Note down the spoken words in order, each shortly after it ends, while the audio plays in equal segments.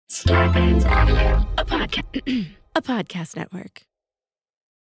Starburns Audio, a podcast network.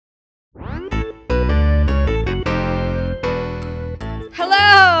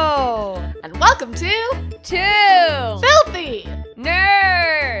 Hello! And welcome to Filthy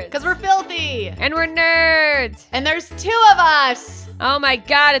Nerds! because we're filthy. And we're nerds! And there's two of us. Oh my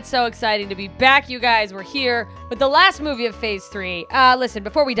god, it's so exciting to be back, you guys. We're here with the last movie of Phase 3. Listen,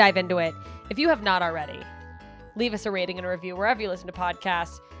 before we dive into it, if you have not already, leave us a rating and a review wherever you listen to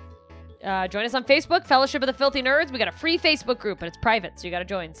podcasts. Join us on Facebook, Fellowship of the Filthy Nerds. We got a free Facebook group, but it's private, so you got to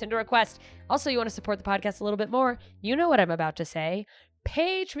join. Send a request. Also, you want to support the podcast a little bit more, you know what I'm about to say.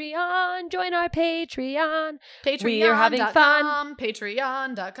 Patreon. Join our Patreon. We are having fun.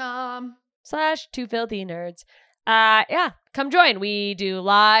 Patreon.com. /2filthynerds. Yeah, come join. We do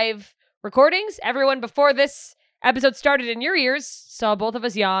live recordings. Everyone before this episode started in your ears saw both of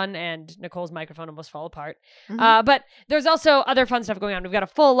us yawn and Nicole's microphone almost fall apart. But there's also other fun stuff going on. We've got a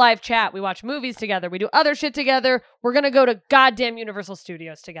full live chat. We watch movies together. We do other shit together. We're going to go to goddamn Universal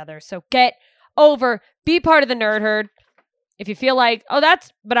Studios together. So get over, be part of the nerd herd. If you feel like,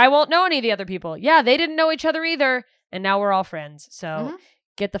 but I won't know any of the other people. Yeah, they didn't know each other either. And now we're all friends. So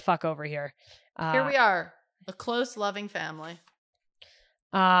get the fuck over here. Here we are. A close, loving family.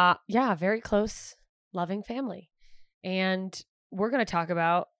 Yeah, very close, loving family. And we're going to talk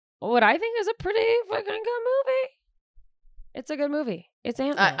about what I think is a pretty fucking good movie. It's a good movie. It's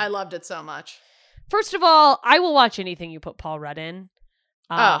Ant-Man. I loved it so much. First of all, I will watch anything you put Paul Rudd in.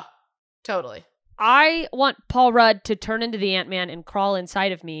 Totally. I want Paul Rudd to turn into the Ant-Man and crawl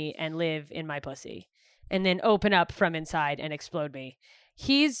inside of me and live in my pussy. And then open up from inside and explode me.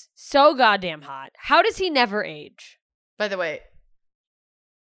 He's so goddamn hot. How does he never age? By the way,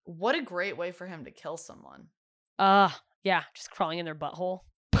 what a great way for him to kill someone. Yeah, just crawling in their butthole.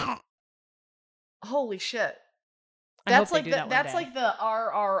 Holy shit. That's like the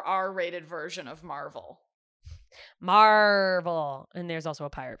RRR rated version of Marvel. Marvel. And there's also a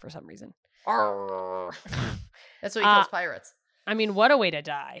pirate for some reason. That's what he calls pirates. I mean, what a way to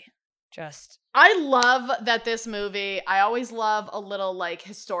die. I love that this movie, I always love a little like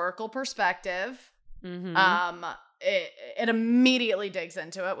historical perspective. It immediately digs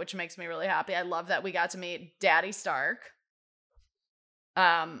into it, which makes me really happy. I love that we got to meet Daddy Stark.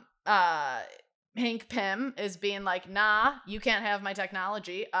 Hank Pym is being like, nah, you can't have my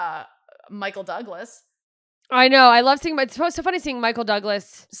technology. Michael Douglas. I know. I love seeing. It's so funny seeing Michael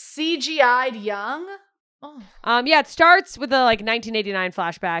Douglas CGI'd young. Oh. Yeah. It starts with a 1989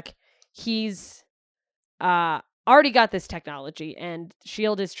 flashback. He's already got this technology, and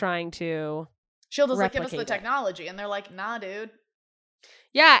S.H.I.E.L.D. is trying to. S.H.I.E.L.D. is like, give us the technology, and they're like, nah, dude.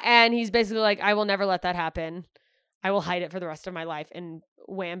 Yeah, and he's basically like, I will never let that happen. I will hide it for the rest of my life. And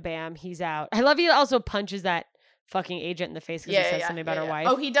wham, bam, he's out. I love he also punches that fucking agent in the face because he says something about her wife.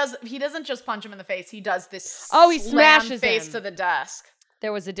 Oh, he does. He doesn't just punch him in the face. He does this. He smashes face him to the desk.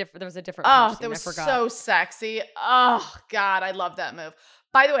 There was a different. Oh, that was so sexy. Oh God, I love that move.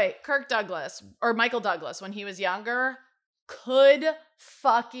 By the way, Michael Douglas, when he was younger, could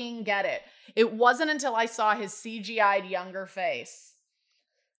fucking get it. It wasn't until I saw his CGI'd younger face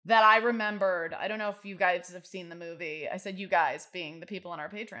that I remembered. I don't know if you guys have seen the movie. I said you guys being the people on our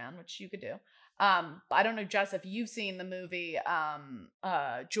Patreon, which you could do. I don't know, Jess, if you've seen the movie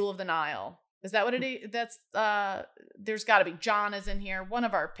Jewel of the Nile. Is that what it is? That's there's got to be. John is in here. One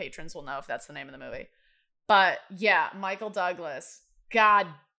of our patrons will know if that's the name of the movie. But yeah, Michael Douglas. God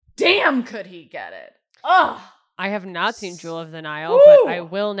damn, could he get it? Ugh. I have not seen Jewel of the Nile, but I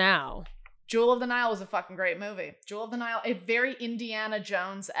will now. Jewel of the Nile was a fucking great movie. Jewel of the Nile, a very Indiana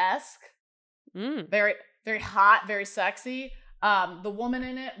Jones-esque. Very, very hot, very sexy. The woman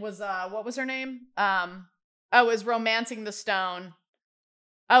in it was, what was her name? It was Romancing the Stone.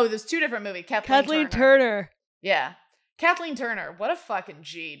 Oh, there's two different movies. Kathleen Turner. Yeah. Kathleen Turner. What a fucking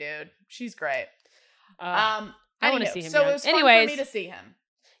G, dude. She's great. I want to see him. So young. it was fun for me to see him.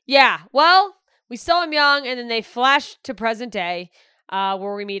 Yeah. Well, we saw him young, and then they flash to present day,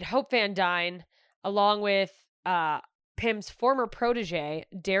 where we meet Hope Van Dyne, along with Pym's former protege,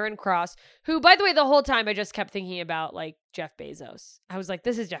 Darren Cross, who, by the way, the whole time I just kept thinking about Jeff Bezos. I was like,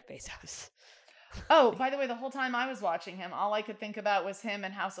 this is Jeff Bezos. Oh, by the way, the whole time I was watching him, all I could think about was him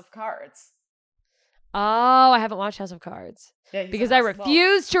in House of Cards. Oh, I haven't watched House of Cards. Yeah, because I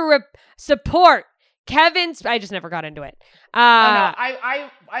refuse to support Kevin's. I just never got into it. No, I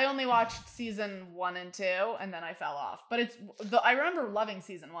only watched season 1 and 2, and then I fell off. But I remember loving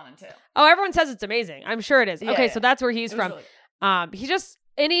season 1 and 2. Oh, everyone says it's amazing. I'm sure it is. Yeah, okay, yeah. So that's where he's from. Really... He's just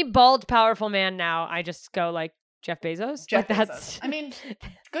any bald, powerful man now. I just go Jeff Bezos. Bezos. I mean,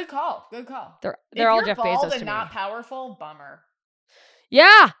 good call. Good call. They're all Jeff Bezos. If you're bald to and me. not powerful, bummer.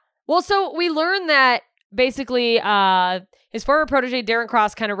 Yeah. Well, so we learned that basically his former protege, Darren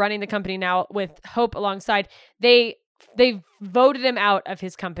Cross, kind of running the company now with Hope alongside, they voted him out of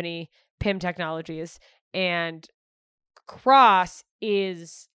his company, Pym Technologies. And Cross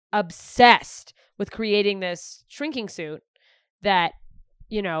is obsessed with creating this shrinking suit that,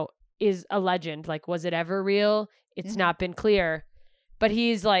 you know, is a legend. Like, was it ever real? It's not been clear. But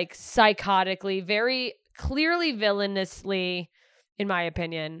he's like psychotically, very clearly villainously, in my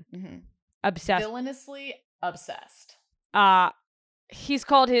opinion, obsessed. Villainously obsessed. He's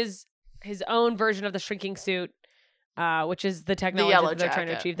called his own version of the shrinking suit, which is the technology that they're trying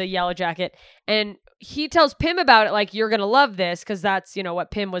to achieve, the yellow jacket. And he tells Pym about it, like, you're going to love this because that's, you know,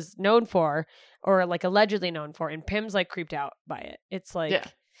 what Pym was known for, or like allegedly known for. And Pym's like creeped out by it. It's like,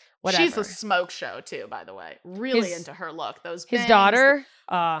 whatever. She's a smoke show too, by the way. Really into her look. Those bangs, his daughter,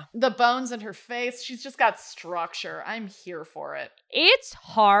 the bones in her face. She's just got structure. I'm here for it. It's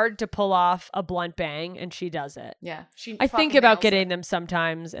hard to pull off a blunt bang, and she does it. Yeah. I think about getting them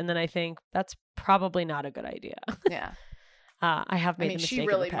sometimes, and then I think that's probably not a good idea. Yeah. I have made the mistake she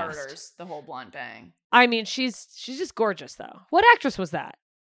really in the past. murders the whole blunt bang. I mean, she's just gorgeous, though. What actress was that?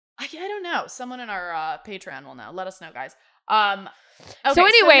 I don't know. Someone in our Patreon will know. Let us know, guys. Okay, so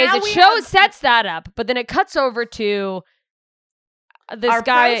anyways, sets that up, but then it cuts over to this our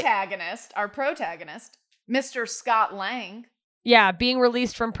protagonist, Mr. Scott Lang. Yeah, being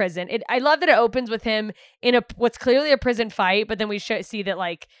released from prison. I love that it opens with him in what's clearly a prison fight, but then we see that,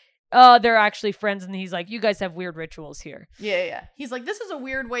 like, oh, they're actually friends, and he's like, you guys have weird rituals here. Yeah. He's like, this is a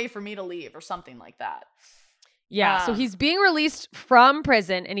weird way for me to leave, or something like that. Yeah, so he's being released from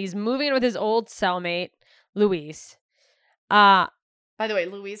prison, and he's moving in with his old cellmate, Luis. By the way,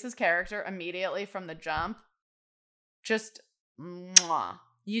 Luis's character immediately from the jump, just mwah.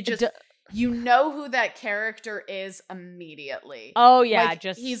 You know who that character is immediately. Oh yeah, like,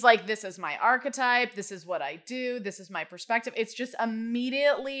 he's like, this is my archetype, this is what I do, this is my perspective. It's just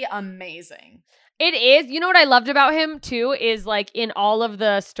immediately amazing. It is. You know what I loved about him too is, like, in all of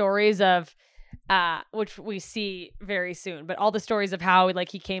the stories of which we see very soon, but all the stories of how, like,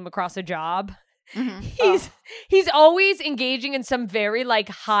 he came across a job. He's always engaging in some very, like,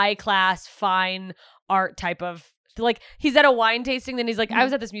 high class fine art type of, like, he's at a wine tasting, then he's like, I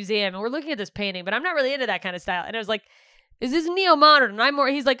was at this museum and we're looking at this painting, but I'm not really into that kind of style. And I was like, is this neo-modern?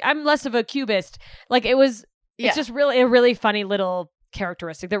 And he's like, I'm less of a cubist. Like, it's just really a really funny little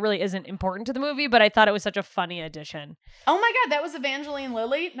characteristic that really isn't important to the movie, but I thought it was such a funny addition. Oh my God, that was Evangeline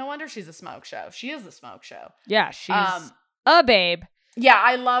Lilly? No wonder she's a smoke show. She is the smoke show. Yeah, she's a babe. Yeah,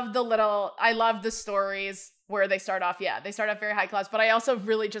 I love the stories where they start off very high class, but I also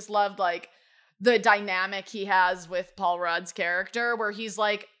really just loved, like, the dynamic he has with Paul Rudd's character, where he's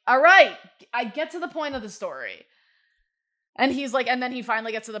like, all right, I get to the point of the story. And he's like, and then he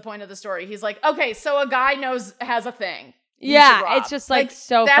finally gets to the point of the story. He's like, okay, so a guy has a thing. Yeah, it's just like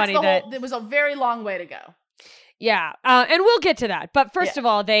so funny that it was a very long way to go. Yeah, and we'll get to that. But first of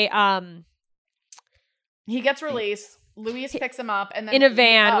all, he gets released. Luis picks him up, and then in a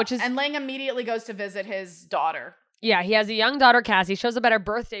van, and Lang immediately goes to visit his daughter. Yeah, he has a young daughter, Cassie. Shows up at her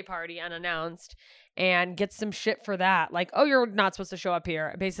birthday party unannounced and gets some shit for that. Like, oh, you're not supposed to show up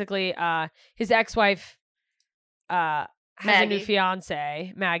here. Basically, his ex-wife has a new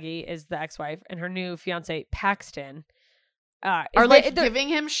fiance. Maggie is the ex-wife, and her new fiance, Paxton, are like giving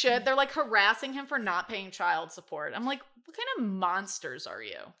him shit. They're like harassing him for not paying child support. I'm like, what kind of monsters are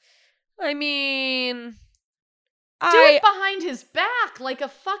you? I mean, do it behind his back like a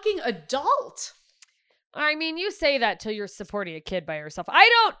fucking adult. I mean, you say that till you're supporting a kid by yourself.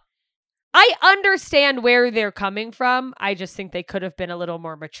 I understand where they're coming from. I just think they could have been a little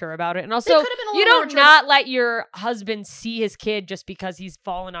more mature about it. And also, you don't not let your husband see his kid just because he's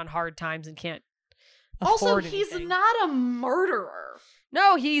fallen on hard times and can't afford anything. He's not a murderer.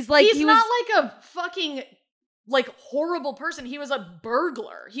 No, he's not like a fucking, like, horrible person. He was a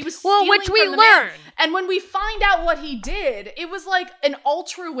burglar. He was stealing which we from the learn. Man. And when we find out what he did, it was like an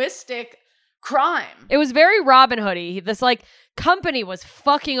altruistic crime. It was very Robin Hood-y. This, like, company was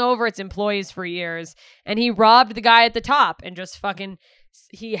fucking over its employees for years, and he robbed the guy at the top and just fucking,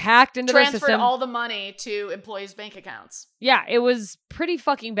 he hacked into their system. Transferred all the money to employees' bank accounts. Yeah, it was pretty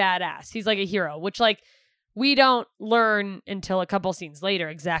fucking badass. He's like a hero, which, like, we don't learn until a couple scenes later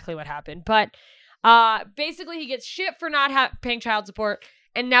exactly what happened. But basically, he gets shit for not paying child support.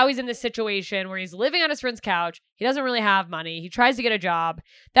 And now he's in this situation where he's living on his friend's couch. He doesn't really have money. He tries to get a job.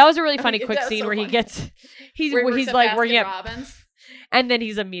 That was a really funny quick scene where he gets, he's like working at Robbins. And then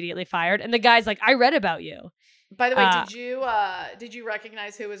he's immediately fired. And the guy's like, I read about you. By the way, did you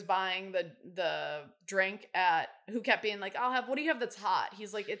recognize who was buying the drink at, who kept being like, what do you have that's hot?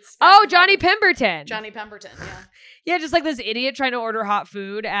 He's like, it's Johnny Pemberton. Johnny Pemberton, yeah. Yeah, just like this idiot trying to order hot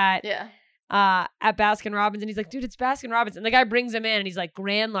food at Baskin Robbins, and he's like, dude, it's Baskin Robbins. And the guy brings him in and he's like,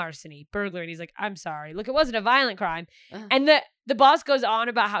 grand larceny, burglary, and he's like, I'm sorry. Look, it wasn't a violent crime. And the boss goes on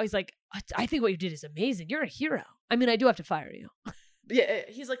about how he's like, I think what you did is amazing. You're a hero. I mean, I do have to fire you. Yeah,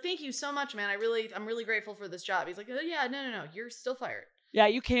 he's like, thank you so much, man. I'm really grateful for this job. He's like, yeah, no, you're still fired. Yeah,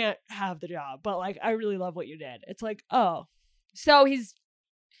 you can't have the job, but like, I really love what you did. It's like, oh, so he's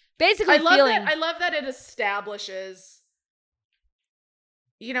basically I love that it establishes,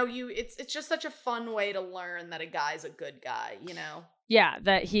 it's just such a fun way to learn that a guy's a good guy, Yeah,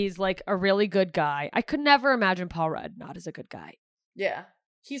 that he's like a really good guy. I could never imagine Paul Rudd not as a good guy. Yeah,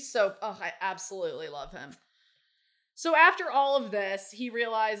 he's I absolutely love him. So after all of this, he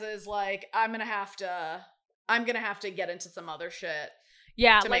realizes like I'm gonna have to get into some other shit.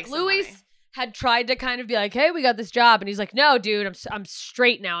 Yeah, like Luis had tried to kind of be like, "Hey, we got this job," and he's like, "No, dude, I'm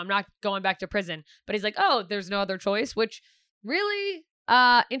straight now. I'm not going back to prison." But he's like, "Oh, there's no other choice," which really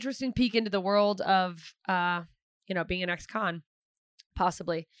interesting peek into the world of being an ex-con,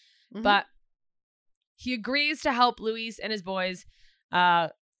 possibly. Mm-hmm. But he agrees to help Luis and his boys.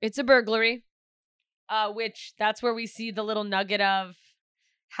 It's a burglary. Which that's where we see the little nugget of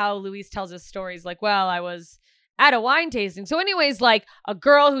how Luis tells his stories. Like, well, I was at a wine tasting. So anyways, like a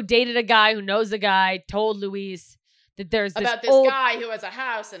girl who dated a guy who knows the guy told Luis that there's this guy who has a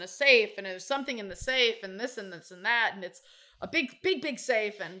house and a safe and there's something in the safe and this and this and that. And it's a big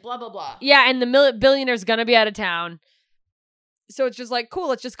safe and blah, blah, blah. Yeah. And the billionaire's going to be out of town. So it's just like, cool,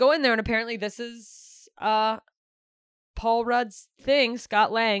 let's just go in there. And apparently this is Paul Rudd's thing,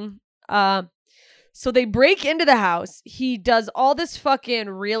 Scott Lang. So they break into the house. He does all this fucking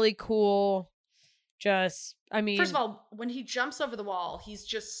really cool, first of all, when he jumps over the wall, he's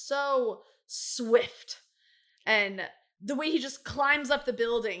just so swift. And the way he just climbs up the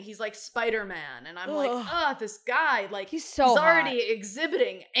building, he's like Spider-Man. And I'm like, this guy, like, he's already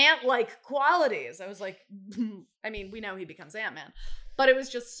exhibiting ant-like qualities. I was like, I mean, we know he becomes Ant-Man. But it was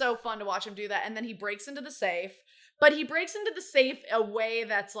just so fun to watch him do that. And then he breaks into the safe. But he breaks into the safe a way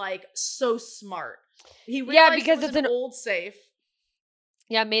that's like so smart. Because it's an old safe.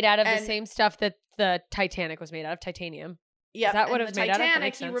 Yeah, made out of the same stuff that the Titanic was made out of, titanium. Yeah, is that what it was made out of?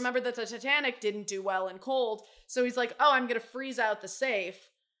 Titanic, you remember that the Titanic didn't do well in cold, so he's like, "Oh, I'm gonna freeze out the safe,"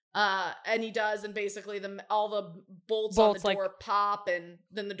 and he does, and basically all the bolts on the door pop, and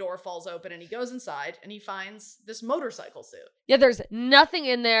then the door falls open, and he goes inside, and he finds this motorcycle suit. Yeah, there's nothing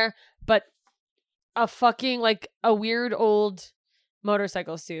in there but a fucking like a weird old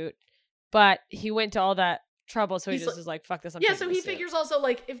motorcycle suit, but he went to all that trouble, so he just is like, fuck this. So he figures also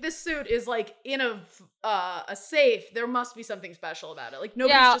like if this suit is like in a safe, there must be something special about it. Like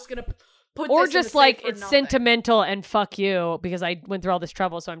nobody's just gonna put or this just in like it's nothing. Sentimental and fuck you because I went through all this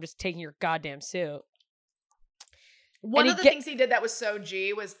trouble, so I'm just taking your goddamn suit. One of the things he did that was so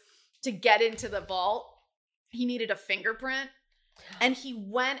G was to get into the vault. He needed a fingerprint, and he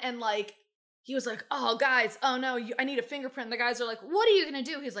went and like. He was like, oh, guys, oh, no, I need a fingerprint. The guys are like, what are you going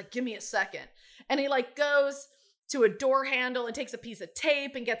to do? He's like, give me a second. And he like goes to a door handle and takes a piece of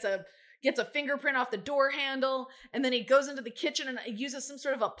tape and gets a fingerprint off the door handle. And then he goes into the kitchen and uses some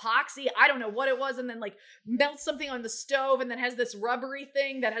sort of epoxy. I don't know what it was. And then like melts something on the stove and then has this rubbery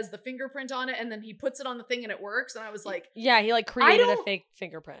thing that has the fingerprint on it. And then he puts it on the thing and it works. And I was like, yeah, he like created a fake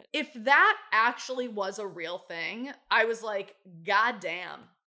fingerprint. If that actually was a real thing, I was like, God damn.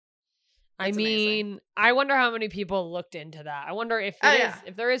 That's amazing. I wonder how many people looked into that. I wonder if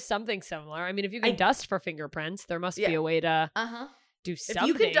if there is something similar. I mean, if you can dust for fingerprints, there must be a way to do something. If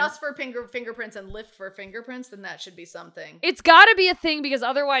you can dust for fingerprints and lift for fingerprints, then that should be something. It's got to be a thing because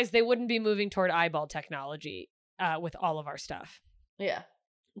otherwise they wouldn't be moving toward eyeball technology with all of our stuff. Yeah.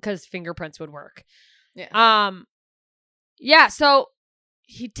 Because fingerprints would work. Yeah. Yeah, so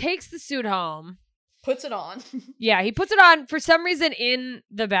he takes the suit home. Puts it on. Yeah, he puts it on for some reason in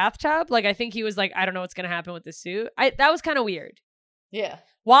the bathtub. Like, I think he was like, I don't know what's going to happen with the suit. That was kind of weird. Yeah.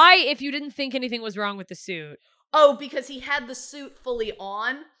 Why, if you didn't think anything was wrong with the suit? Oh, because he had the suit fully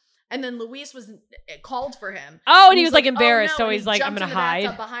on, and then Luis was called for him. Oh, and he was like embarrassed, so he's like, I'm going to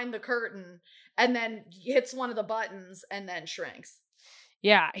hide. Behind the curtain, and then hits one of the buttons, and then shrinks.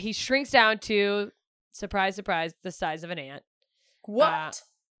 Yeah, he shrinks down to, surprise, surprise, the size of an ant. What?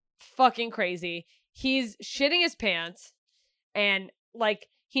 Fucking crazy. He's shitting his pants and like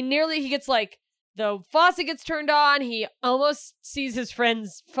he gets like the faucet gets turned on. He almost sees his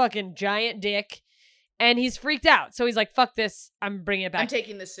friend's fucking giant dick And he's freaked out. So he's like, fuck this. I'm bringing it back. I'm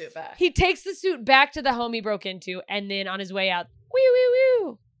taking the suit back. He takes the suit back to the home he broke into. And then on his way out, wee, wee,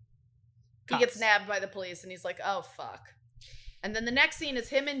 wee. He gets nabbed by the police and he's like, oh, fuck. And then the next scene is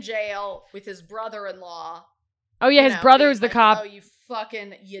him in jail with his brother-in-law. Oh, yeah. His brother is the cop. Oh, you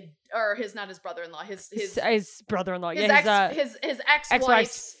fucking, not his brother-in-law. His brother-in-law. His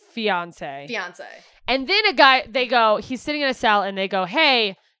ex-wife's fiance. Fiance. And then he's sitting in a cell and they go,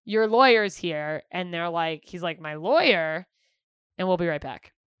 hey, your lawyer's here. And they're like, he's like, my lawyer? And we'll be right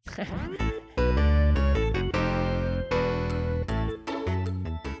back.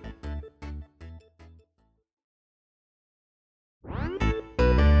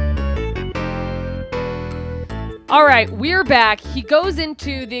 All right, we're back. He goes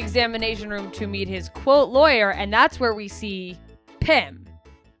into the examination room to meet his quote lawyer, and that's where we see Pym.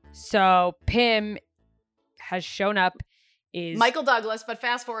 So Pym has shown up. Is Michael Douglas, but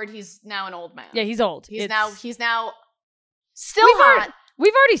fast forward, he's now an old man. Yeah, he's old. He's now still hot.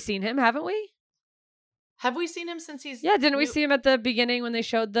 We've already seen him, haven't we? Have we seen him since he's? Yeah, didn't we see him at the beginning when they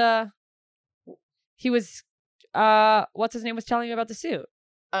showed he was, what's his name was telling you about the suit?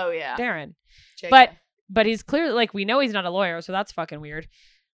 Oh yeah, Darren. JK. But he's clearly, like, we know he's not a lawyer, so that's fucking weird.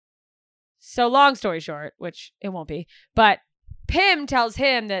 So long story short, which it won't be, but Pym tells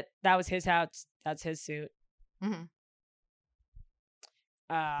him that was his house, that's his suit. Mm-hmm.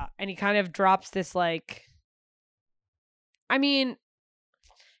 And he kind of drops this, like, I mean,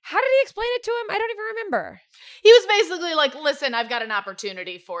 how did he explain it to him? I don't even remember. He was basically like, listen, I've got an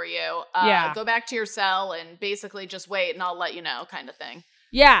opportunity for you. Go back to your cell and basically just wait and I'll let you know, kind of thing.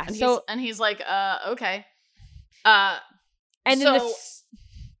 Yeah. And he's like, okay. And so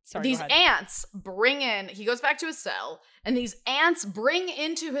then these ants he goes back to his cell, and these ants bring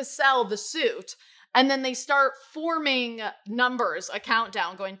into his cell the suit, and then they start forming numbers, a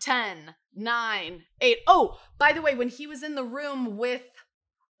countdown going 10, 9, 8. Oh, by the way, when he was in the room with,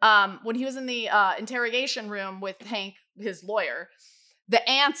 when he was in the interrogation room with Hank, his lawyer, the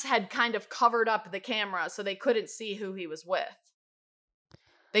ants had kind of covered up the camera so they couldn't see who he was with.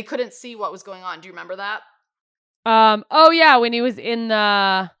 They couldn't see what was going on. Do you remember that? Oh yeah, when he was in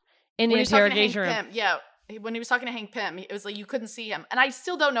the interrogation room. Yeah, when he was talking to Hank Pym, it was like you couldn't see him, and I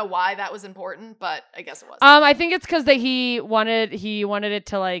still don't know why that was important, but I guess it was. I think it's because he wanted it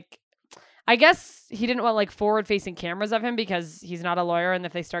to, like, I guess he didn't want, like, forward-facing cameras of him because he's not a lawyer, and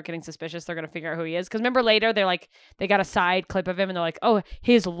if they start getting suspicious, they're gonna figure out who he is. Because remember later they're like they got a side clip of him, and they're like, oh,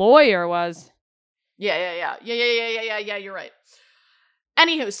 his lawyer was. Yeah. You're right.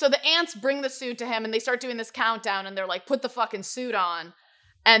 Anywho, so the ants bring the suit to him and they start doing this countdown and they're like, put the fucking suit on.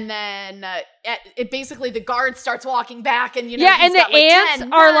 And then it basically the guard starts walking back and, yeah, and the ants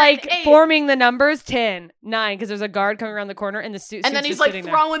 10, are 9, like 8. forming the numbers 10, 9, because there's a guard coming around the corner and the suit. And then he's like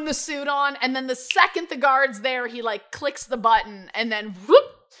throwing the suit on. And then the second the guard's there, he like clicks the button and then whoop.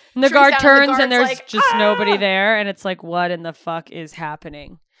 And the guard turns and there's like, just nobody there. And it's like, what in the fuck is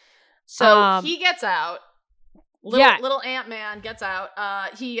happening? So he gets out. Little Ant-Man gets out.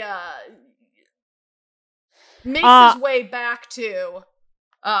 He makes his way back to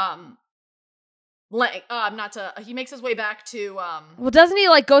he makes his way back to well, doesn't he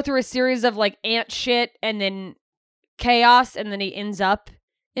like go through a series of like ant shit and then chaos and then he ends up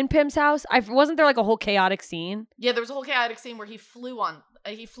in Pym's house? Wasn't there like a whole chaotic scene? Yeah, there was a whole chaotic scene where he flew on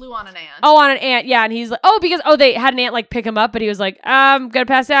an ant. Oh, on an ant, yeah, and he's like, they had an ant like pick him up, but he was like, I'm gonna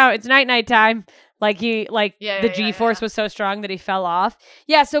pass out. It's night time. Like the G-force was so strong that he fell off.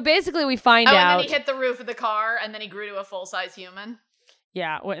 Yeah, so basically we find out. And then he hit the roof of the car, and then he grew to a full-size human.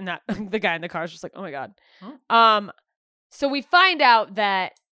 Yeah, and that the guy in the car is just like, oh my god. Huh? So we find out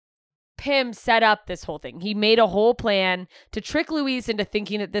that Pym set up this whole thing. He made a whole plan to trick Luis into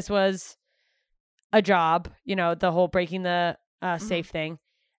thinking that this was a job, the whole breaking the safe thing,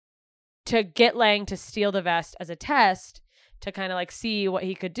 to get Lang to steal the vest as a test to kind of like see what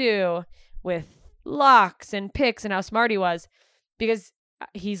he could do with locks and picks and how smart he was, because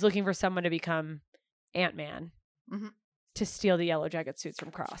he's looking for someone to become Ant-Man to steal the Yellow Jacket suits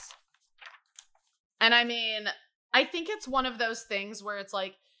from Cross. And I mean, I think it's one of those things where it's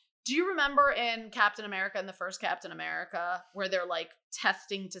like, do you remember in Captain America, in the first Captain America, where they're like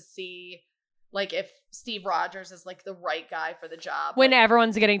testing to see like if Steve Rogers is like the right guy for the job? When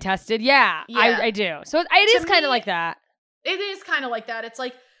everyone's getting tested? Yeah. I do. So it is kind of like that. It is kind of like that. It's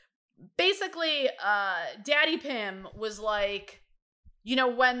like, basically, Daddy Pym was like,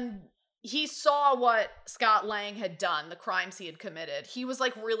 when he saw what Scott Lang had done, the crimes he had committed, he was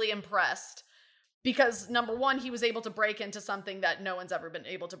like really impressed because number one, he was able to break into something that no one's ever been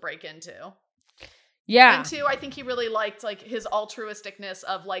able to break into. Yeah. And 2, I think he really liked like his altruisticness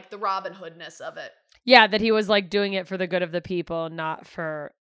of like the Robin Hoodness of it. Yeah, that he was like doing it for the good of the people, not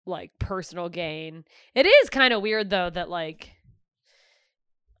for like personal gain. It is kind of weird though that like,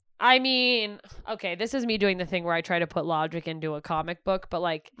 I mean, okay, this is me doing the thing where I try to put logic into a comic book, but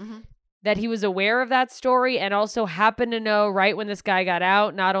like that he was aware of that story and also happened to know right when this guy got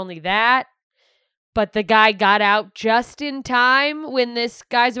out. Not only that, but the guy got out just in time when this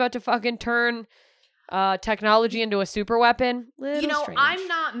guy's about to fucking turn technology into a super weapon. You know, strange. I'm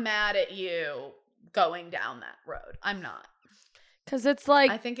not mad at you going down that road. I'm not. Because it's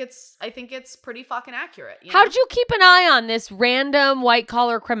like, I think it's pretty fucking accurate. How did you keep an eye on this random white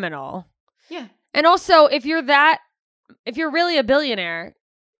collar criminal? Yeah. And also, if you're really a billionaire,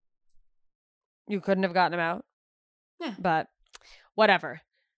 you couldn't have gotten him out. Yeah. But whatever.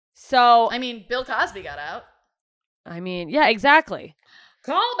 So, I mean, Bill Cosby got out. I mean, yeah, exactly.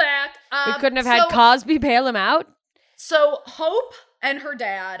 Call back. We couldn't have had Cosby bail him out. So Hope and her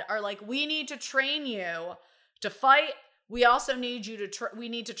dad are like, we need to train you to fight. We also need you to we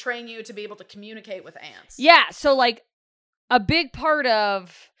need to train you to be able to communicate with ants. Yeah, so like a big part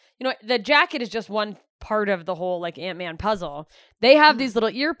of, you know, the jacket is just one part of the whole like Ant-Man puzzle. They have these little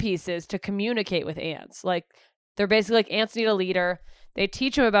earpieces to communicate with ants. Like they're basically like ants need a leader. They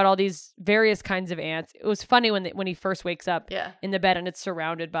teach him about all these various kinds of ants. It was funny when he first wakes up in the bed and it's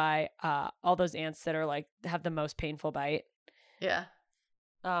surrounded by all those ants that are like have the most painful bite. Yeah.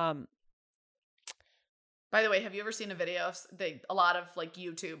 By the way, have you ever seen a video of a lot of like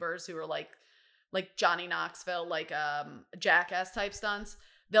YouTubers who are like Johnny Knoxville, like Jackass type stunts?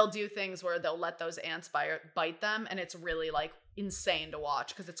 They'll do things where they'll let those ants bite them, and it's really like insane to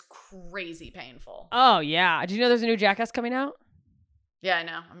watch because it's crazy painful. Oh yeah, did you know there's a new Jackass coming out? Yeah, I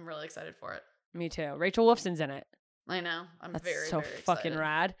know. I'm really excited for it. Me too. Rachel Wolfson's in it. I know. That's very fucking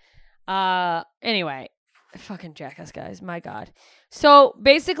excited. rad. Anyway. Fucking Jackass, guys. My God. So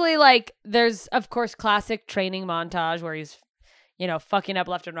basically, like, there's, of course, classic training montage where he's, you know, fucking up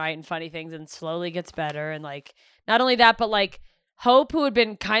left and right and funny things and slowly gets better. And, like, not only that, but, like, Hope, who had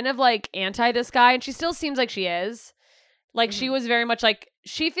been kind of, like, anti this guy, and she still seems like she is. Like, she was very much, like,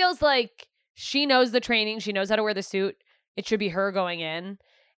 she feels like she knows the training. She knows how to wear the suit. It should be her going in.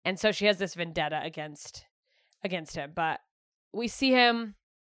 And so she has this vendetta against him. But we see him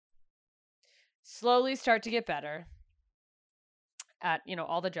slowly start to get better at, you know,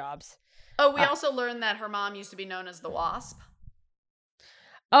 all the jobs. Oh, we also learned that her mom used to be known as the Wasp.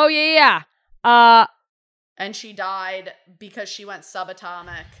 Oh, yeah. And she died because she went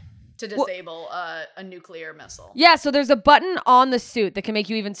subatomic to disable a nuclear missile. Yeah, so there's a button on the suit that can make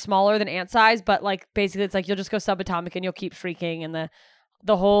you even smaller than ant size, but like basically it's like you'll just go subatomic and you'll keep shrieking and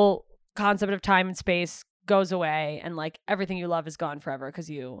the whole concept of time and space goes away and like everything you love is gone forever because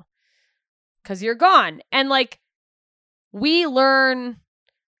you're gone. And like we learn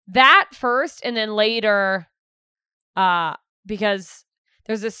that first and then later because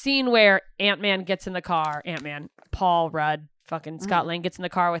there's a scene where Ant-Man gets in the car. Paul Rudd, fucking Scott Lang gets in the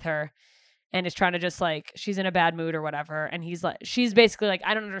car with her and is trying to just like, she's in a bad mood or whatever. And he's like, she's basically like,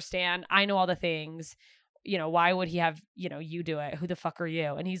 I don't understand. I know all the things. You know, why would he have, you know, you do it? Who the fuck are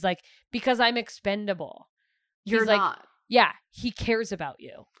you? And he's like, because I'm expendable. You're like, not. Yeah, he cares about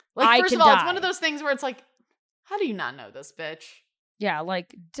you. Like, first of all, it's one of those things where it's like, how do you not know this, bitch? Yeah,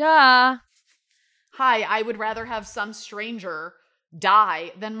 like, duh. Hi, I would rather have some stranger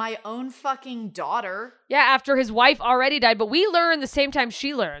die than my own fucking daughter. Yeah, after his wife already died. But we learn the same time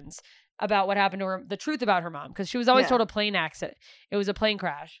she learns about what happened to her, the truth about her mom, because she was always told a plane accident. It was a plane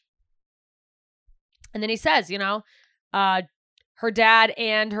crash. And then he says, you know, her dad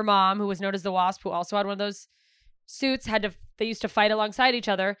and her mom, who was known as the Wasp, who also had one of those suits, they used to fight alongside each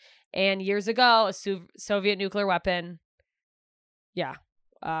other. And years ago, a Soviet nuclear weapon,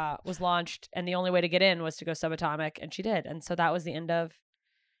 was launched. And the only way to get in was to go subatomic. And she did. And so that was the end of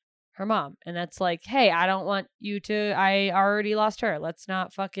her mom. And that's like, hey, I don't want you to, I already lost her. Let's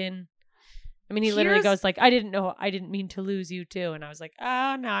not fucking, I mean, he literally goes like, I didn't mean to lose you too. And I was like,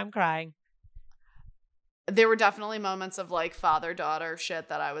 oh, no, I'm crying. There were definitely moments of like father-daughter shit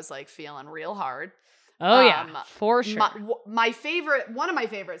that I was like feeling real hard. Oh yeah, for sure. One of my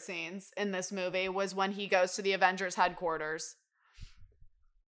favorite scenes in this movie was when he goes to the Avengers headquarters.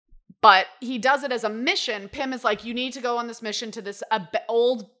 But he does it as a mission. Pym is like, you need to go on this mission to this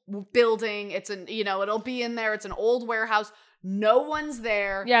old building. It's it'll be in there. It's an old warehouse. No one's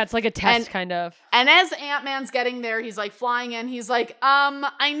there. Yeah, it's like a test kind of. And as Ant-Man's getting there, he's like flying in. He's like,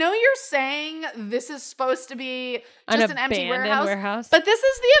 I know you're saying this is supposed to be just an empty warehouse, but this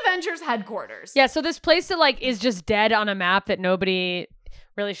is the Avengers headquarters. Yeah, so this place that like is just dead on a map that nobody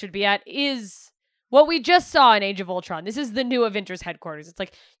really should be at is what we just saw in Age of Ultron. This is the new Avengers headquarters. It's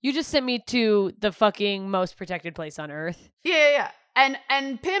like, you just sent me to the fucking most protected place on Earth. Yeah. And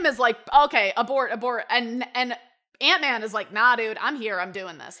Pym is like, okay, abort. And Ant-Man is like, nah, dude, I'm here. I'm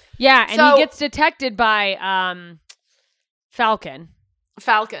doing this. Yeah, and he gets detected by Falcon. This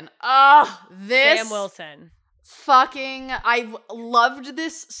Sam Wilson. I loved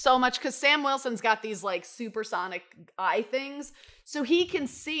this so much because Sam Wilson's got these like supersonic eye things, so he can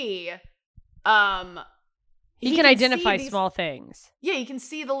see. He can identify small things. Yeah, he can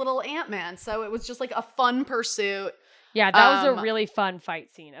see the little Ant-Man. So it was just like a fun pursuit. Yeah, that was a really fun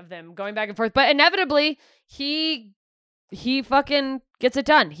fight scene of them going back and forth. But inevitably, he fucking gets it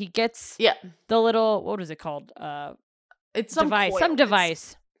done. He gets the little, what is it called? It's some device. Coil. Some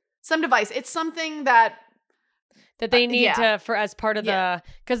device. Some device. It's something that they need as part of the,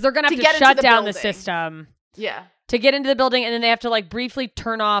 because they're gonna have to shut down the system. Yeah. To get into the building, and then they have to like briefly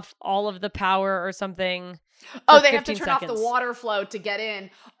turn off all of the power or something. Oh, they have to turn off the water flow to get in.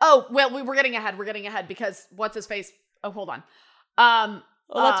 Oh, well, we're getting ahead. We're getting ahead because what's his face? Oh, hold on.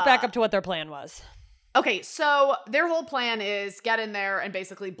 Let's back up to what their plan was. Okay, so their whole plan is get in there and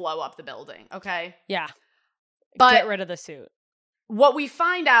basically blow up the building. Okay. Yeah. But get rid of the suit. What we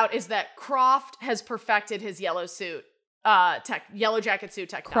find out is that Croft has perfected his yellow suit, yellow jacket suit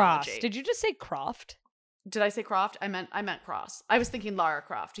technology. Croft. Did you just say Croft? Did I say Croft? I meant Cross. I was thinking Lara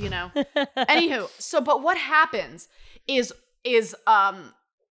Croft, you know? Anywho, but what happens is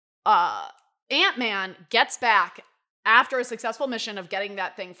Ant-Man gets back after a successful mission of getting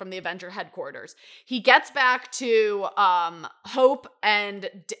that thing from the Avenger headquarters. He gets back to Hope and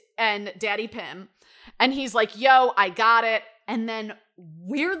Daddy Pym, and he's like, yo, I got it. And then,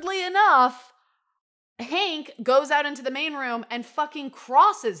 weirdly enough, Hank goes out into the main room and fucking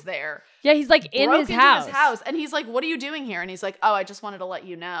Cross is there. Yeah, he's like in his house. And he's like, what are you doing here? And he's like, oh, I just wanted to let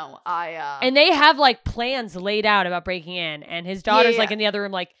you know. And they have like plans laid out about breaking in. And his daughter's like in the other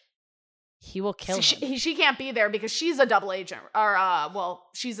room like, he will kill him. She can't be there because she's a double agent. Or,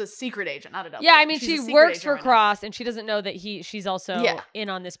 she's a secret agent, not a double agent. I mean, she works for Cross and she doesn't know that she's also in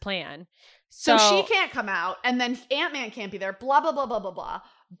on this plan. So she can't come out, and then Ant-Man can't be there, blah, blah, blah, blah, blah, blah.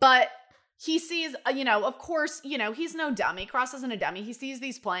 But he sees, of course, he's no dummy. Cross isn't a dummy. He sees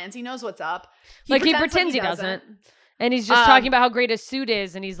these plans. He knows what's up. He pretends he doesn't. And he's just talking about how great his suit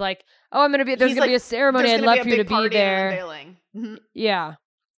is. And he's like, oh, there's going to be a ceremony. I'd love for you to be there. Mm-hmm. Yeah.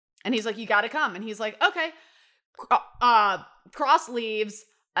 And he's like, you got to come. And he's like, okay. Cross leaves.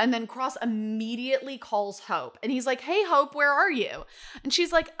 And then Cross immediately calls Hope. And he's like, hey, Hope, where are you? And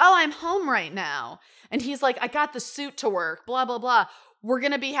she's like, oh, I'm home right now. And he's like, I got the suit to work, blah, blah, blah. I'm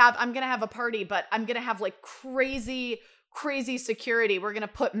going to have a party, but I'm going to have like crazy security. We're going to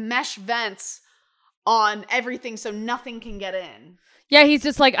put mesh vents on everything so nothing can get in. Yeah, he's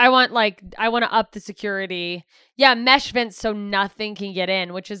just like, I want to up the security. Yeah, mesh vents so nothing can get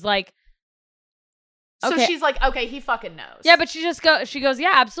in, which is like, so she's like, okay, he fucking knows. Yeah, but she goes,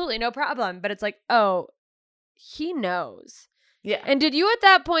 yeah, absolutely, no problem. But it's like, oh, he knows. Yeah. And did you at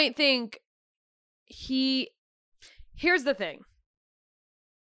that point think here's the thing.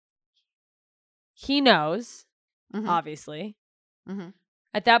 He knows, obviously. Mm-hmm.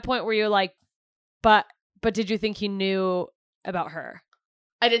 At that point were you like, but did you think he knew about her?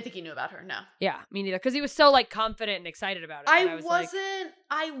 I didn't think he knew about her, no. Yeah, me neither. Because he was so like confident and excited about it. I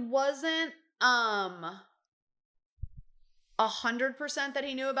wasn't 100% that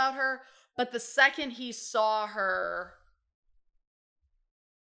he knew about her, but the second he saw her,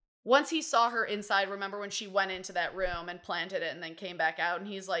 once he saw her inside, remember when she went into that room and planted it and then came back out and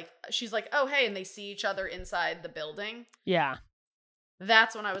she's like, oh, hey, and they see each other inside the building. Yeah.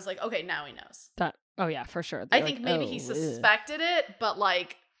 That's when I was like, okay, now he knows. Oh yeah, for sure. I think maybe he suspected it, but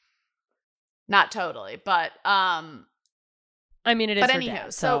like, not totally. But I mean, it is. But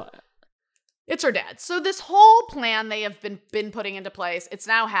anyhow, so it's her dad. So this whole plan they have been putting into place. It's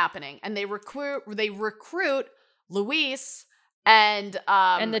now happening, and they recruit Luis and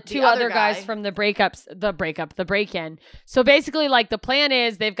the two other guys from the break-in. So basically, like the plan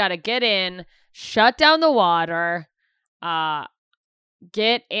is they've got to get in, shut down the water,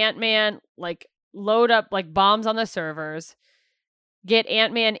 get Ant-Man, like load up like bombs on the servers, get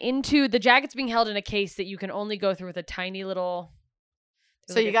Ant-Man into the jacket's being held in a case that you can only go through with a tiny little.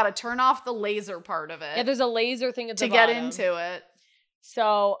 So you got to turn off the laser part of it. Yeah, there's a laser thing at the bottom to get into it.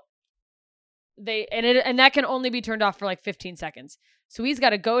 So and that can only be turned off for like 15 seconds. So he's got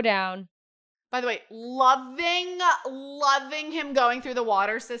to go down. By the way, loving him going through the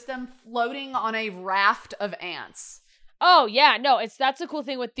water system, floating on a raft of ants. Oh yeah, no, that's a cool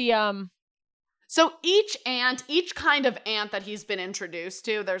thing with the So each kind of ant that he's been introduced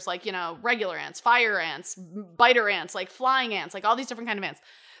to, there's like, regular ants, fire ants, biter ants, like flying ants, like all these different kind of ants.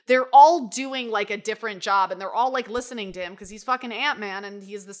 They're all doing like a different job, and they're all like listening to him because he's fucking Ant-Man and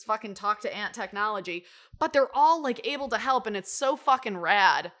he has this fucking talk to ant technology, but they're all like able to help, and it's so fucking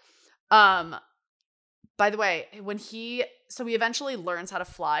rad. By the way, he eventually learns how to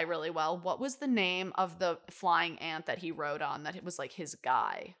fly really well. What was the name of the flying ant that he rode on that it was like his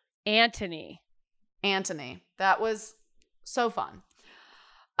guy? Antony. That was so fun.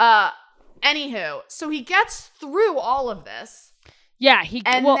 Anywho, so he gets through all of this. Yeah,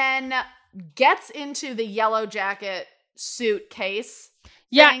 then gets into the Yellow Jacket suitcase.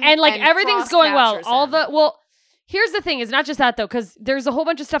 Yeah, and like everything's going well. Here's the thing, is not just that though, because there's a whole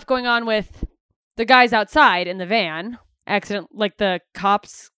bunch of stuff going on with the guys outside in the van. Like the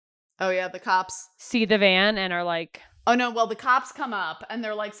cops. Oh yeah, the cops see the van and are like, oh no, well the cops come up and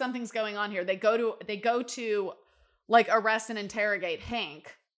they're like, something's going on here. They go to like arrest and interrogate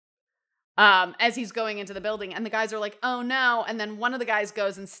Hank as he's going into the building, and the guys are like, oh no, and then one of the guys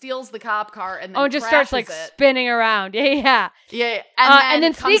goes and steals the cop car and then just starts like spinning around. Yeah. And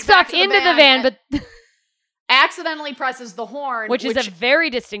then sneaks off into the van, but accidentally presses the horn, which is a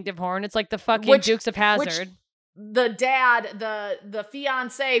very distinctive horn. It's like the fucking Dukes of Hazzard. The dad, the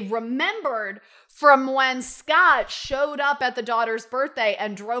fiance, remembered from when Scott showed up at the daughter's birthday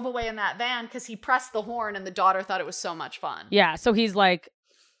and drove away in that van because he pressed the horn and the daughter thought it was so much fun. Yeah, so he's like,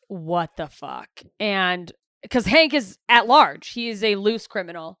 what the fuck? And because Hank is at large, he is a loose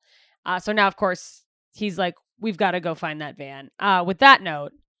criminal. So now, of course, he's like, we've got to go find that van. With that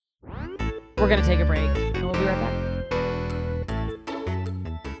note, we're going to take a break and we'll be right back.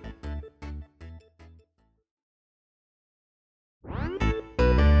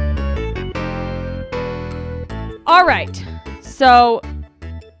 All right, so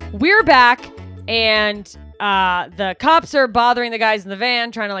we're back, and the cops are bothering the guys in the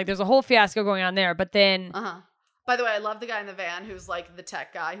van, trying to like, there's a whole fiasco going on there, but then... By the way, I love the guy in the van who's like the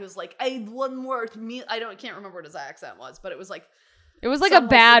tech guy who's like, I one word, me. I can't remember what his accent was, but it was like... It was like a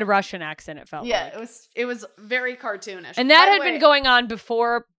bad Russian accent, it felt like. Yeah, it was very cartoonish. And that had been going on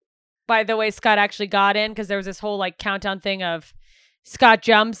before, by the way, Scott actually got in, because there was this whole like countdown thing of Scott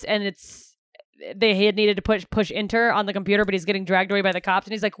jumps, and he had needed to push enter on the computer, but he's getting dragged away by the cops,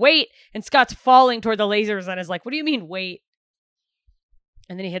 and he's like, wait, and Scott's falling toward the lasers and is like, what do you mean wait?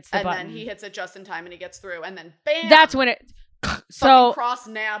 And then he hits the button. And then he hits it just in time and he gets through, and then bam, that's when it so Cross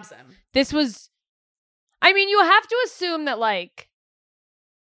nabs him. This was, I mean, you have to assume that like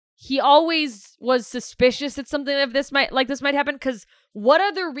he always was suspicious that something of this might happen, because what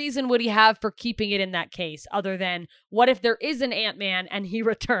other reason would he have for keeping it in that case other than what if there is an Ant-Man and he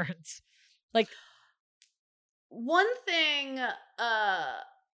returns? Like, one thing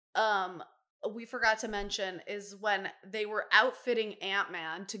we forgot to mention is when they were outfitting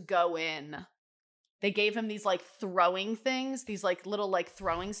Ant-Man to go in, they gave him these like throwing things, these like little like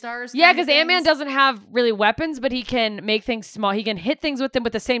throwing stars. Yeah, because Ant-Man doesn't have really weapons, but he can make things small. He can hit things with them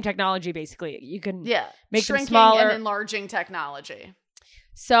with the same technology, basically. You can make them smaller. And enlarging technology.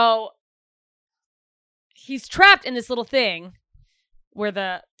 So he's trapped in this little thing where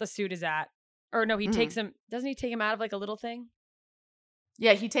the suit is at. Or no, he takes him. Doesn't he take him out of like a little thing?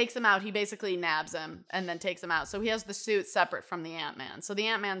 Yeah, he takes him out. He basically nabs him and then takes him out. So he has the suit separate from the Ant-Man. So the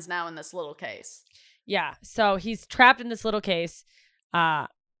Ant-Man's now in this little case. Yeah, so he's trapped in this little case.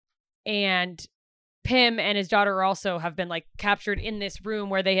 And Pym and his daughter also have been like captured in this room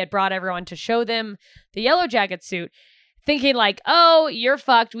where they had brought everyone to show them the Yellow Jacket suit, thinking like, oh, you're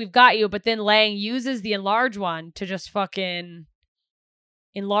fucked, we've got you. But then Lang uses the enlarged one to just fucking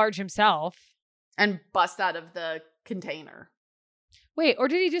enlarge himself. And bust out of the container. Wait, or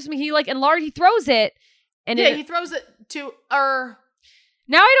did he do something? He like enlarge, he throws it. And he throws it to Now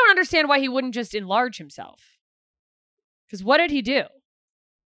I don't understand why he wouldn't just enlarge himself. Because what did he do?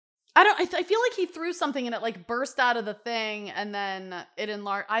 I feel like he threw something and it like burst out of the thing and then it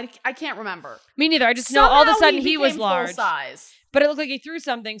enlarged. I can't remember. Me neither. I just know all of a sudden he was large. Full size. But it looked like he threw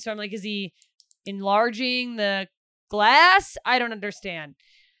something. So I'm like, is he enlarging the glass? I don't understand.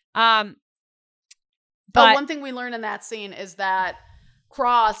 But one thing we learn in that scene is that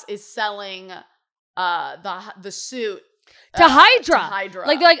Cross is selling the suit to Hydra.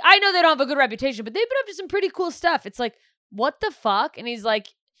 Like, they're like, I know they don't have a good reputation, but they've been up to some pretty cool stuff. It's like, what the fuck? And he's like,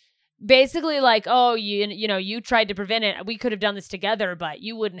 basically like, oh, you tried to prevent it. We could have done this together, but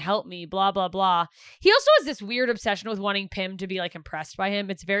you wouldn't help me, blah, blah, blah. He also has this weird obsession with wanting Pym to be like impressed by him.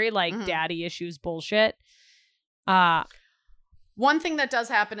 It's very like daddy issues bullshit. One thing that does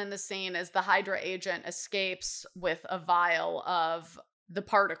happen in this scene is the Hydra agent escapes with a vial of the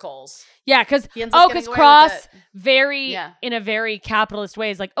particles. Yeah, because Cross in a very capitalist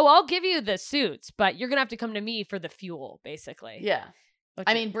way is like, oh, I'll give you the suits, but you're gonna have to come to me for the fuel, basically. Yeah.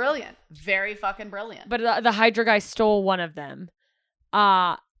 I mean, brilliant. Very fucking brilliant. But the Hydra guy stole one of them.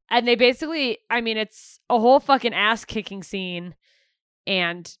 And they basically, I mean, it's a whole fucking ass kicking scene,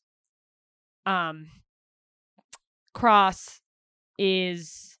 and Cross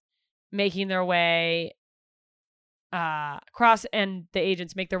is making their way. Cross and the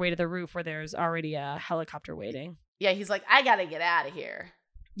agents make their way to the roof where there's already a helicopter waiting. Yeah, he's like, I gotta get out of here.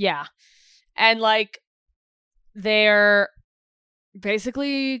 Yeah. And like, they're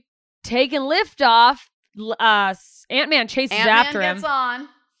basically taking liftoff. Ant-Man chases after him. Gets on.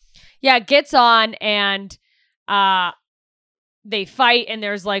 Yeah, gets on, and they fight, and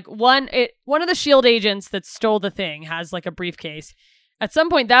there's like one of the SHIELD agents that stole the thing has like a briefcase. At some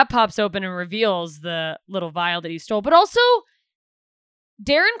point, that pops open and reveals the little vial that he stole. But also,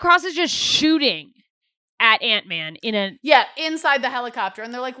 Darren Cross is just shooting at Ant-Man inside the helicopter.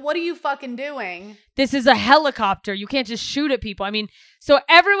 And they're like, what are you fucking doing? This is a helicopter. You can't just shoot at people. I mean, so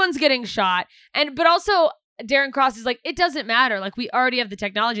everyone's getting shot. But also, Darren Cross is like, it doesn't matter. Like, we already have the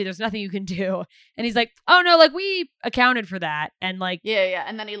technology. There's nothing you can do. And he's like, oh, no, like, we accounted for that. And like... Yeah.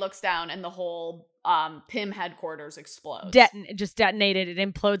 And then he looks down and the whole... PIM headquarters explodes. Just detonated. It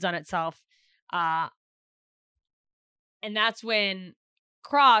implodes on itself. And that's when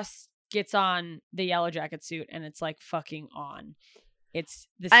Cross gets on the Yellow Jacket suit, and it's like fucking on. It's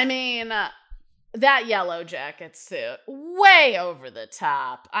this. I mean, that Yellow Jacket suit, way over the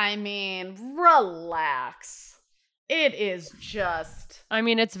top. I mean, relax. It is just. I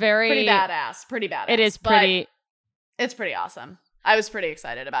mean, it's very pretty badass. It is pretty. It's pretty awesome. I was pretty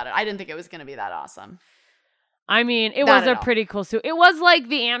excited about it. I didn't think it was going to be that awesome. I mean, it was a pretty cool suit. It was like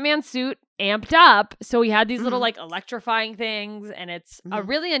the Ant-Man suit amped up. So he had these little like electrifying things, and it's a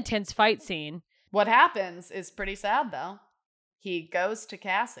really intense fight scene. What happens is pretty sad, though. He goes to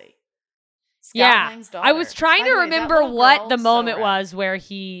Cassie. Scott Lang's daughter. I was trying to remember what the moment was where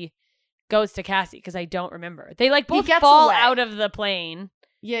he goes to Cassie, because I don't remember. They like both fall out of the plane.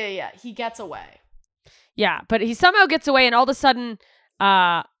 Yeah. He gets away. Yeah, but he somehow gets away, and all of a sudden,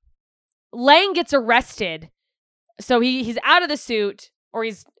 Lang gets arrested. So he's out of the suit, or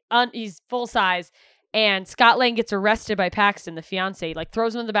he's full size, and Scott Lang gets arrested by Paxton, the fiance. Like,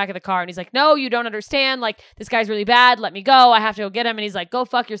 throws him in the back of the car, and he's like, "No, you don't understand. Like, this guy's really bad. Let me go. I have to go get him." And he's like, "Go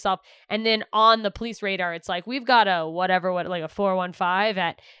fuck yourself." And then on the police radar, it's like, "We've got a like a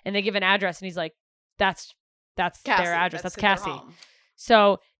 415 and they give an address, and he's like, "That's Cassie, their address. That's Cassie."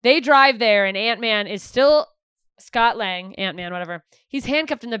 So they drive there, and Ant-Man is still Scott Lang, Ant-Man, whatever. He's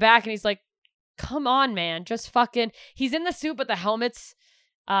handcuffed in the back, and he's like, come on, man. Just fucking... He's in the suit, but the helmet's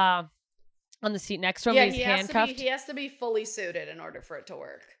on the seat next to him. He's handcuffed. He has to be fully suited in order for it to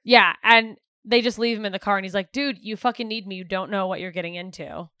work. Yeah, and they just leave him in the car, and he's like, dude, you fucking need me. You don't know what you're getting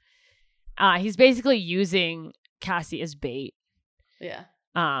into. He's basically using Cassie as bait. Yeah.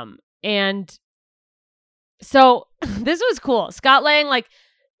 And... So this was cool. Scott Lang like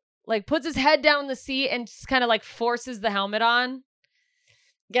puts his head down in the seat and just kind of like forces the helmet on.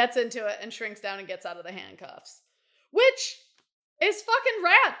 Gets into it and shrinks down and gets out of the handcuffs. Which is fucking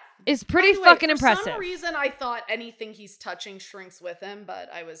rad. It's pretty fucking impressive. For some reason I thought anything he's touching shrinks with him,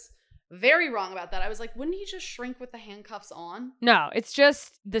 but I was very wrong about that. I was like, wouldn't he just shrink with the handcuffs on? No, it's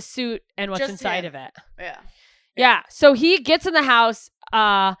just the suit and what's just inside of it. Yeah. So he gets in the house,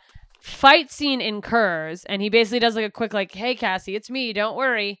 fight scene incurs, and he basically does like a quick like, hey Cassie, it's me, don't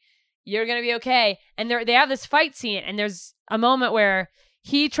worry, you're gonna be okay. And they have this fight scene, and there's a moment where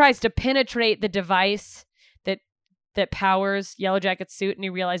he tries to penetrate the device that powers Yellow Jacket's suit, and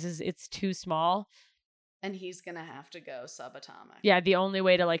he realizes it's too small, and he's gonna have to go subatomic. Yeah, the only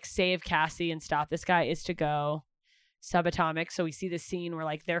way to like save Cassie and stop this guy is to go subatomic. So we see this scene where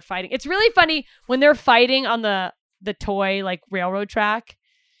like they're fighting. It's really funny when they're fighting on the toy like railroad track.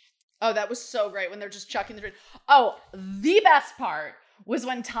 Oh, that was so great when they're just chucking the train. Oh, the best part was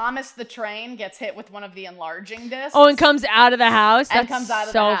when Thomas the Train gets hit with one of the enlarging discs. Oh, and comes out of the house. And comes out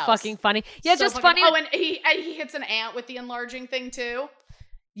of the house. So fucking funny. Yeah, so just funny. Oh, and he hits an ant with the enlarging thing too.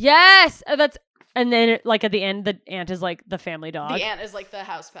 Yes, and then like at the end, the ant is like the family dog. The ant is like the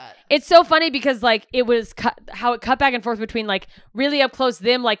house pet. It's so funny because like it was how it cut back and forth between like really up close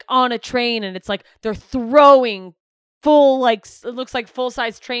them like on a train, and it's like they're throwing full, like, it looks like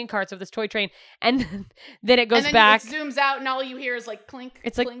full-size train carts of this toy train, and then it goes and then back. It zooms out, and all you hear is like clink.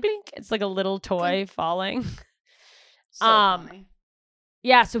 It's like clink, blink. It's like a little toy clink. falling. So funny.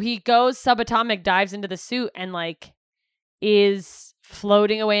 Yeah, so he goes subatomic, dives into the suit, and like is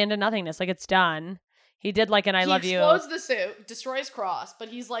floating away into nothingness. Like it's done. He did like an I love you. He explodes the suit, destroys Cross, but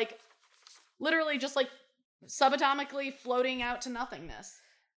he's like literally just like subatomically floating out to nothingness.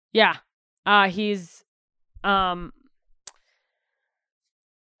 Yeah. He's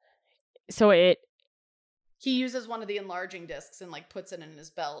he uses one of the enlarging discs and like puts it in his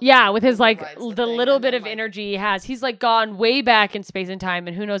belt. Yeah, with his like the little bit of energy he has. He's like gone way back in space and time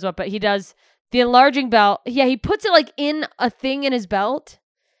and who knows what, but he does the enlarging belt. Yeah, he puts it like in a thing in his belt.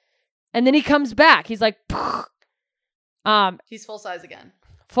 And then he comes back. He's like he's full size again.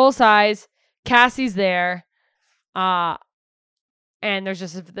 Full size. Cassie's there. And there's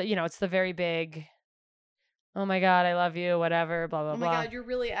just it's the very big, oh my God, I love you, whatever, blah blah blah. Oh my God, you're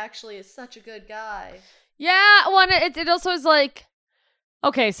really actually such a good guy. Yeah, well, it also is like,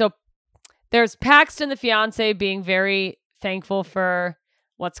 okay, so there's Paxton, the fiance, being very thankful for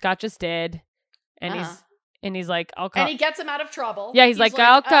what Scott just did, and he's like, I'll call. And he gets him out of trouble. Yeah, he's like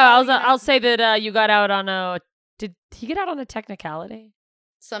I'll say that you got out on a. Did he get out on a technicality?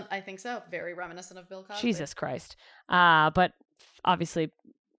 I think so. Very reminiscent of Bill Cosby. Jesus Christ. But obviously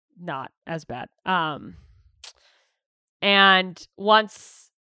not as bad. And once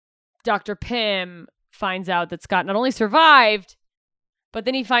Dr. Pym finds out that Scott not only survived, but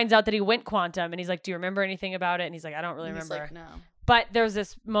then he finds out that he went quantum, and he's like, do you remember anything about it? And he's like, I don't really remember. Like, no. But there's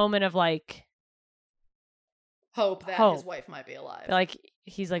this moment of like hope that his wife might be alive. Like,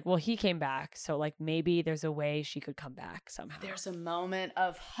 he's like, well, he came back, so like maybe there's a way she could come back somehow. There's a moment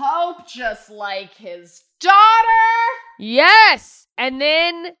of hope, just like his daughter. Yes. And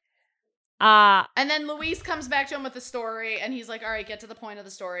then Luis comes back to him with the story, and he's like, all right, get to the point of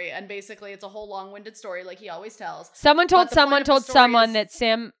the story. And basically it's a whole long-winded story like he always tells. Someone told someone that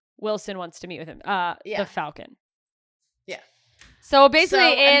Sam Wilson wants to meet with him. The Falcon. Yeah. So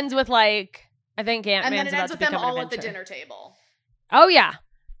basically it ends with like, I think Ant-Man's and then it ends about with to them become all an at the adventure. dinner table. Oh yeah.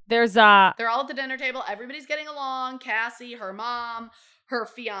 There's they're all at the dinner table. Everybody's getting along. Cassie, her mom, her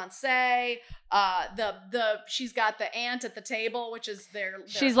fiance, she's got the aunt at the table, which is their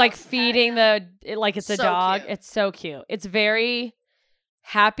she's like feeding like it's a dog. Cute. It's so cute. It's very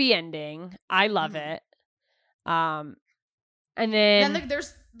happy ending. I love it. And then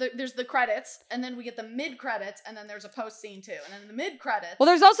there's the credits, and then we get the mid credits, and then there's a post scene too. And then the mid credits. Well,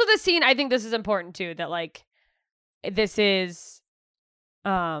 there's also this scene. I think this is important too. That like this is.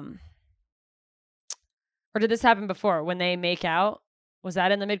 Or did this happen before when they make out? Was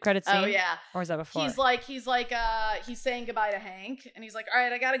that in the mid-credits scene? Oh yeah. Or was that before? He's saying goodbye to Hank, and he's like, all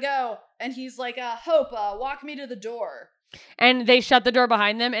right, I gotta go. And he's like, Hope, walk me to the door. And they shut the door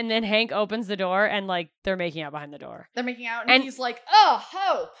behind them, and then Hank opens the door, and like they're making out behind the door. They're making out, and he's like, oh,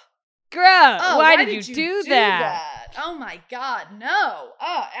 Hope. Gross. Why did you do that? Oh my God, no.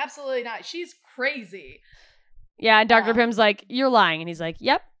 Oh, absolutely not. She's crazy. Yeah, and Dr. Pym's like, you're lying. And he's like,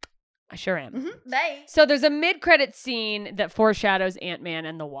 yep, I sure am. Mm-hmm. Bye. So there's a mid-credit scene that foreshadows Ant-Man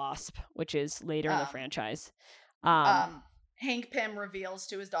and the Wasp, which is later in the franchise. Hank Pym reveals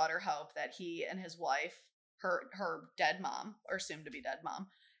to his daughter Hope that he and his wife, her dead mom, or soon-to-be dead mom,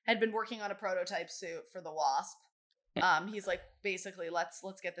 had been working on a prototype suit for the Wasp. He's like, basically, let's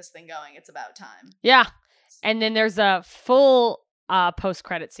get this thing going. It's about time. Yeah. And then there's a full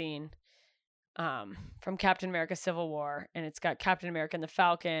post-credit scene from Captain America Civil War, and it's got Captain America and the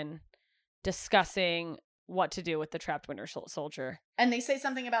Falcon discussing what to do with the trapped Winter Soldier. And they say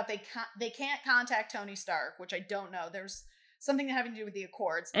something about they can't contact Tony Stark, which I don't know. There's something having to do with the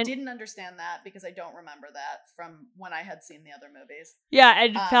Accords. I didn't understand that because I don't remember that from when I had seen the other movies. Yeah,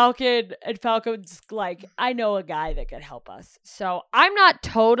 and Falcon's like, I know a guy that could help us. So I'm not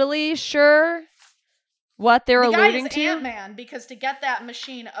totally sure what they're alluding to. Ant-Man, because to get that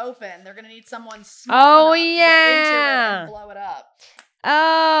machine open, they're going to need someone small enough to get into it and blow it up.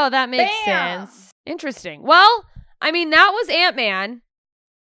 Oh, that makes sense. Interesting. Well, I mean, that was Ant-Man.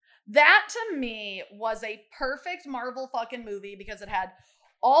 That, to me, was a perfect Marvel fucking movie because it had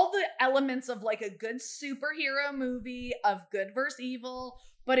all the elements of, like, a good superhero movie of good versus evil,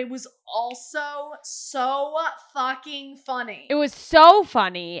 but it was also so fucking funny. It was so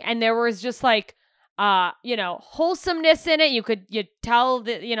funny, and there was just, like, wholesomeness in it. You tell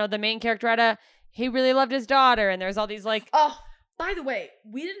the main character he really loved his daughter, and there's all these like. Oh, by the way,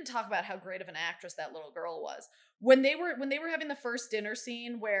 we didn't talk about how great of an actress that little girl was. When they were having the first dinner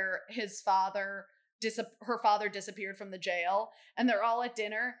scene where her father disappeared from the jail, and they're all at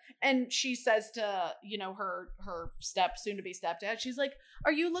dinner, and she says to her soon to be stepdad, she's like,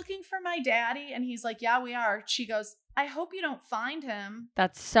 "Are you looking for my daddy?" And he's like, "Yeah, we are." She goes, "I hope you don't find him."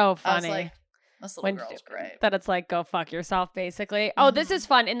 That's so funny. I was like, This little girl's great. That it's like, go fuck yourself, basically. Mm-hmm. Oh, this is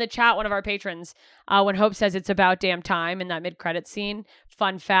fun. In the chat, one of our patrons, when Hope says it's about damn time in that mid-credit scene,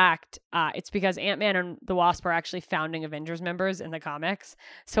 fun fact, it's because Ant-Man and the Wasp are actually founding Avengers members in the comics.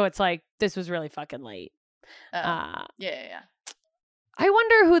 So it's like, this was really fucking late. Yeah. I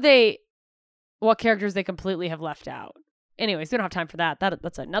wonder what characters they completely have left out. Anyways, we don't have time for that.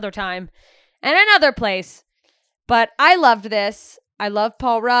 That's another time and another place. But I loved this. I love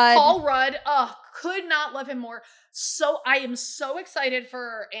Paul Rudd. Could not love him more. So I am so excited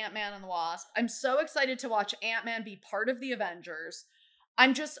for Ant-Man and the Wasp. I'm so excited to watch Ant-Man be part of the Avengers.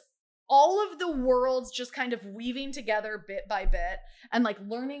 I'm just, all of the worlds just kind of weaving together bit by bit and like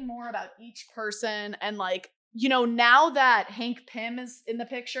learning more about each person. And like, you know, now that Hank Pym is in the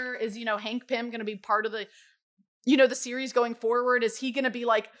picture, is, you know, Hank Pym going to be part of the, you know, the series going forward? Is he going to be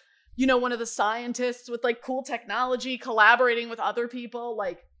like, you know, one of the scientists with like cool technology collaborating with other people?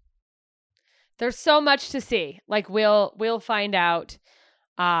 Like, there's so much to see. Like, we'll find out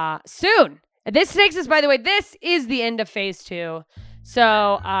soon. This takes us, by the way, this is the end of phase 2.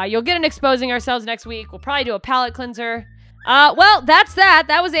 So you'll get an exposing ourselves next week. We'll probably do a palate cleanser. Well, that's that.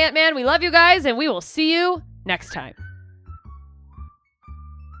 That was Ant-Man. We love you guys, and we will see you next time.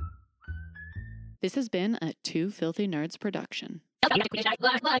 This has been a Two Filthy Nerds production.